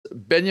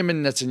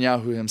Benjamin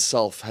Netanyahu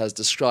himself has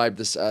described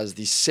this as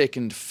the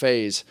second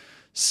phase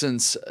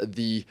since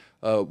the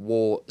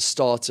war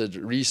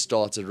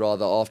restarted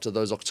rather, after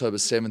those October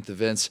 7th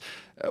events.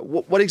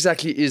 What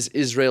exactly is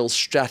Israel's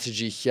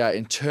strategy here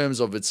in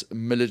terms of its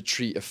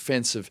military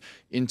offensive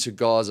into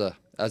Gaza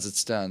as it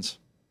stands?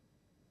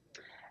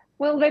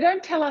 Well, they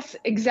don't tell us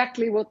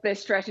exactly what their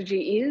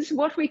strategy is.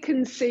 What we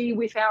can see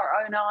with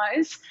our own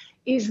eyes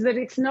is that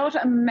it's not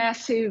a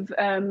massive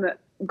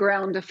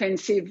ground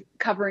offensive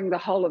covering the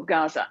whole of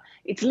Gaza.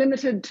 It's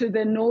limited to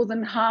the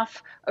northern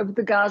half of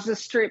the Gaza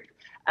Strip,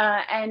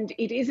 and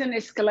it is an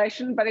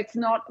escalation, but it's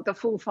not the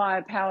full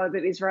firepower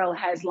that Israel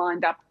has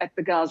lined up at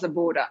the Gaza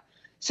border.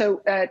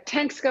 So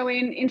tanks go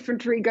in,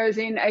 infantry goes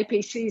in,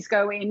 APCs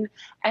go in,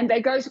 and they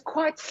go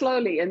quite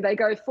slowly, and they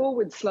go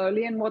forward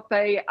slowly. And what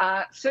they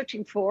are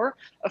searching for,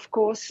 of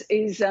course,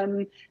 is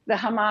the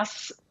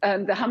Hamas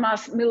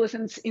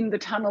militants in the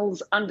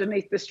tunnels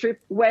underneath the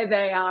strip where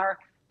they are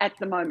at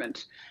the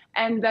moment.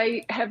 And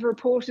they have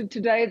reported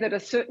today that a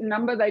certain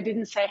number, they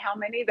didn't say how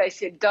many, they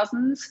said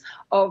dozens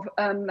of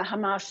the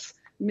Hamas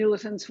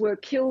militants were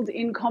killed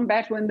in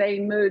combat when they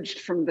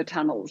emerged from the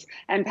tunnels.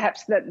 And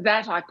perhaps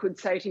that I could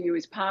say to you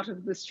is part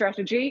of the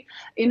strategy,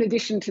 in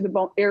addition to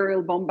the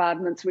aerial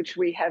bombardments, which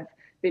we have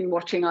been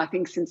watching, I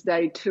think, since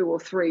day 2 or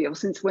 3, or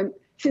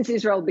since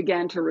Israel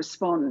began to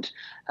respond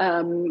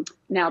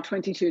now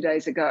 22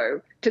 days ago,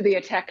 to the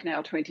attack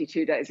now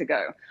 22 days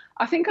ago.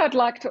 I think I'd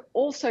like to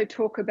also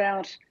talk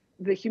about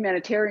the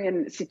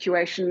humanitarian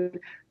situation,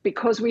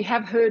 because we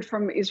have heard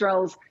from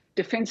Israel's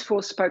Defense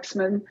Force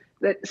spokesperson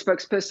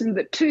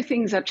that two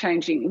things are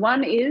changing.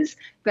 One is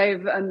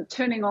they've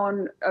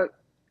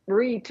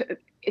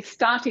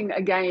starting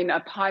again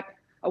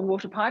a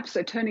water pipe,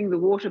 so turning the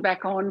water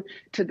back on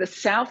to the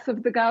south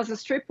of the Gaza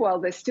Strip, while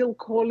they're still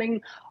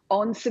calling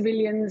on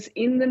civilians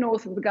in the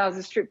north of the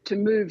Gaza Strip to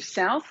move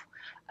south,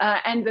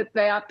 and that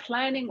they are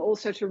planning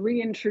also to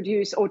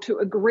reintroduce or to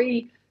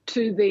agree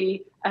to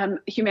the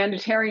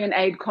humanitarian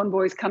aid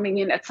convoys coming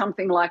in at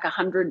something like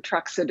 100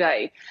 trucks a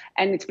day.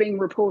 And it's being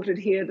reported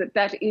here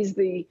that is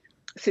the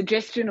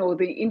suggestion or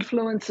the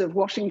influence of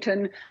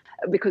Washington,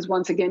 because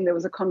once again there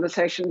was a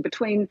conversation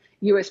between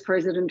US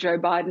President Joe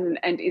Biden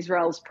and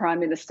Israel's Prime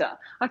Minister.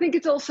 I think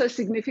it's also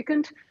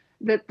significant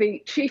that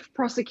the chief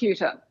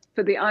prosecutor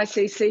for the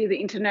ICC, the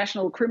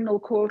International Criminal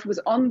Court, was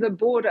on the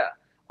border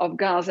of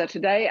Gaza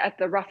today at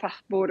the Rafah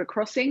border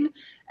crossing,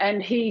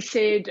 and he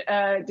said,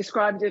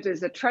 described it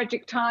as a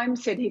tragic time,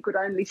 said he could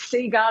only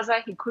see Gaza,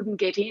 he couldn't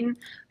get in,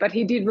 but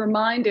he did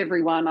remind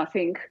everyone, I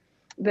think,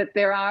 that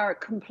there are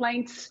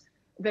complaints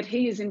that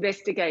he is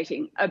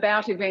investigating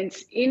about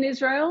events in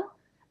Israel,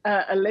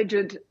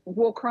 alleged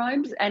war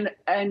crimes,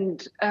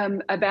 and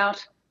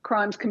about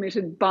crimes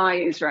committed by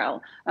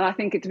Israel. And I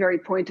think it's very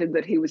pointed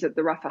that he was at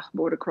the Rafah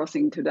border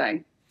crossing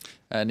today.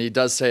 And he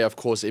does say, of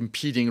course,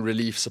 impeding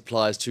relief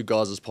supplies to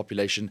Gaza's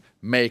population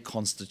may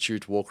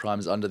constitute war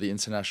crimes under the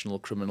International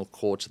Criminal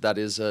Court. That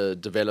is a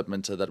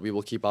development that we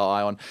will keep our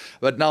eye on.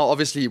 But now,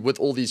 obviously, with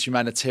all these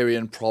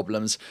humanitarian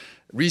problems,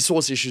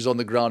 resource issues on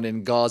the ground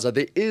in Gaza,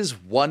 there is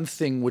one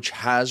thing which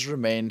has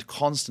remained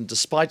constant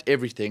despite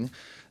everything.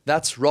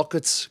 That's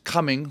rockets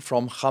coming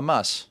from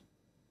Hamas.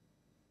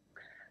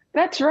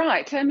 That's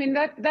right. I mean,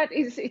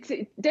 it's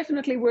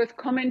definitely worth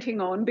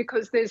commenting on,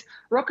 because there's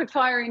rocket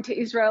fire into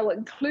Israel,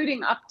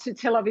 including up to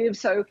Tel Aviv,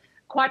 so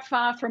quite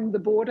far from the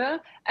border,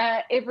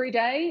 every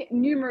day,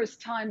 numerous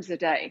times a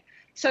day.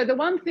 So the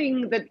one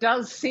thing that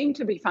does seem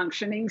to be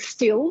functioning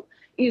still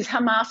is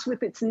Hamas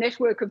with its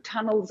network of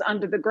tunnels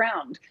under the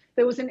ground.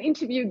 There was an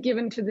interview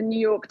given to the New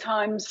York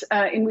Times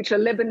in which a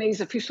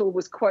Lebanese official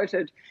was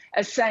quoted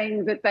as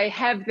saying that they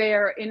have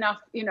there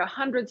enough,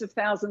 hundreds of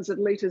thousands of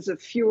litres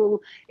of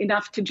fuel,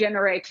 enough to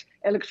generate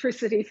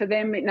electricity for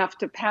them, enough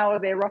to power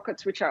their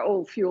rockets, which are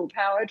all fuel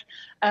powered,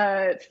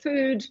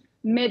 food,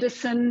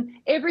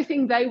 medicine,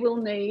 everything they will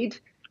need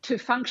to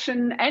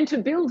function and to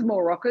build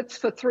more rockets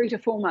for 3 to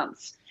 4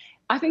 months.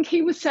 I think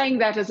he was saying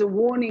that as a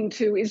warning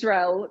to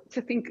Israel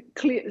to think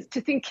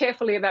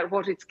carefully about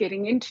what it's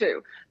getting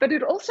into. But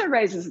it also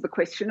raises the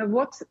question of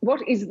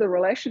what is the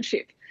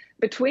relationship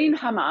between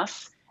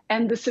Hamas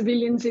and the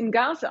civilians in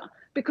Gaza?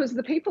 Because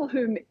the people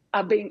who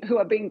are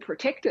being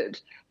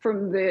protected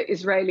from the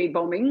Israeli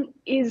bombing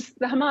is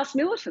the Hamas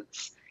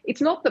militants.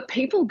 It's not the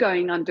people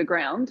going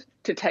underground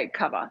to take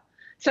cover.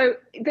 So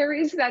there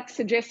is that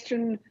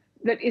suggestion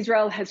that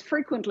Israel has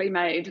frequently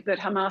made that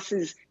Hamas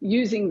is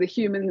using the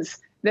humans,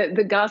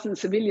 the Gazan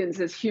civilians,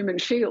 as human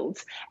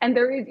shields. And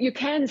you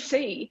can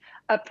see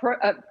a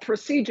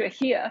procedure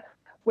here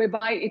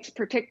whereby it's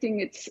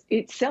protecting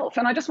itself.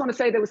 And I just want to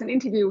say there was an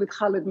interview with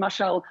Khalid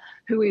Mashal,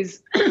 who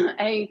is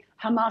a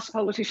Hamas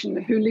politician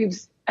who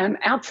lives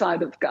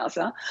outside of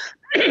Gaza.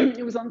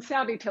 It was on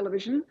Saudi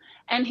television,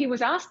 and he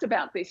was asked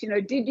about this.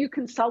 Did you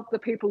consult the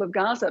people of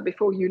Gaza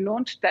before you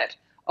launched that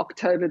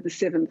October the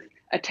 7th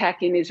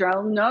attack in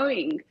Israel,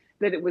 knowing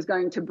that it was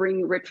going to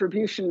bring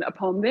retribution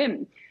upon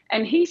them?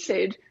 And he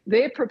said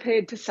they're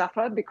prepared to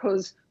suffer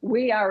because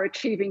we are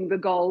achieving the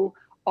goal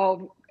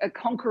of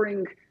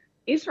conquering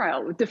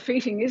Israel,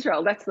 defeating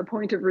Israel. That's the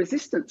point of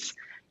resistance.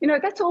 You know,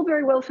 that's all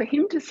very well for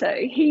him to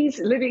say. He's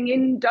living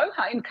in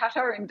Doha, in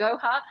Qatar, in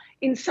Doha,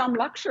 in some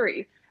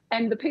luxury.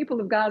 And the people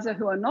of Gaza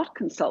who are not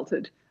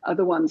consulted are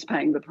the ones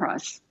paying the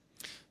price.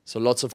 So lots of